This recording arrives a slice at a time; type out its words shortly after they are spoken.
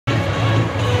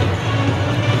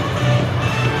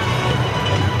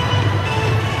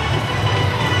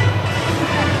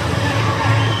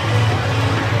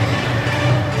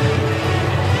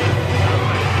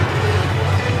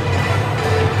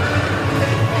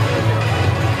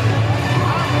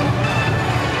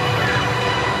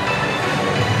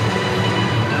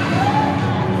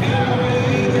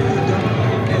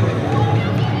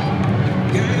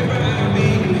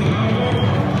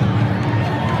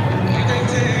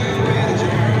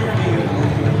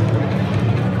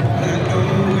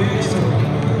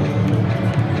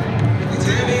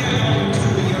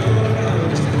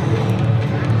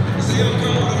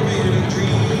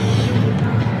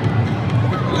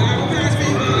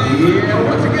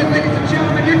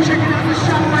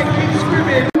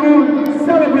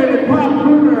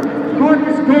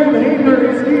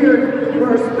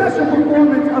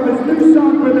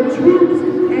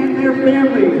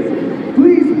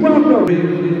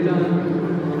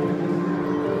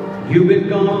You've been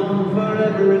gone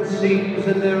forever it seems,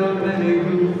 and there are many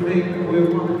who think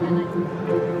we're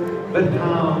one. But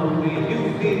how do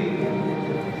you feel?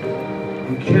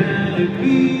 Can it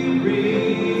be real?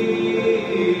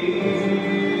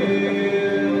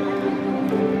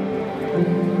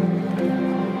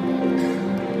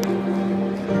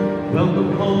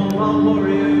 Welcome home, my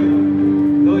warrior,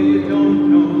 though you don't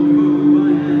know who I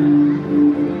am.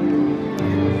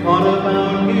 I thought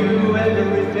about you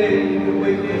every day,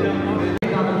 waking up.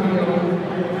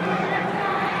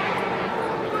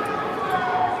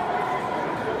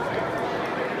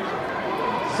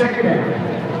 Second half.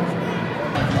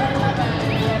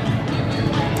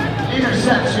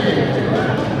 Interception.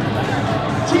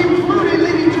 Team Fruity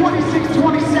leading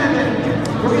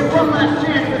 26-27. We'll get one last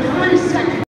chance.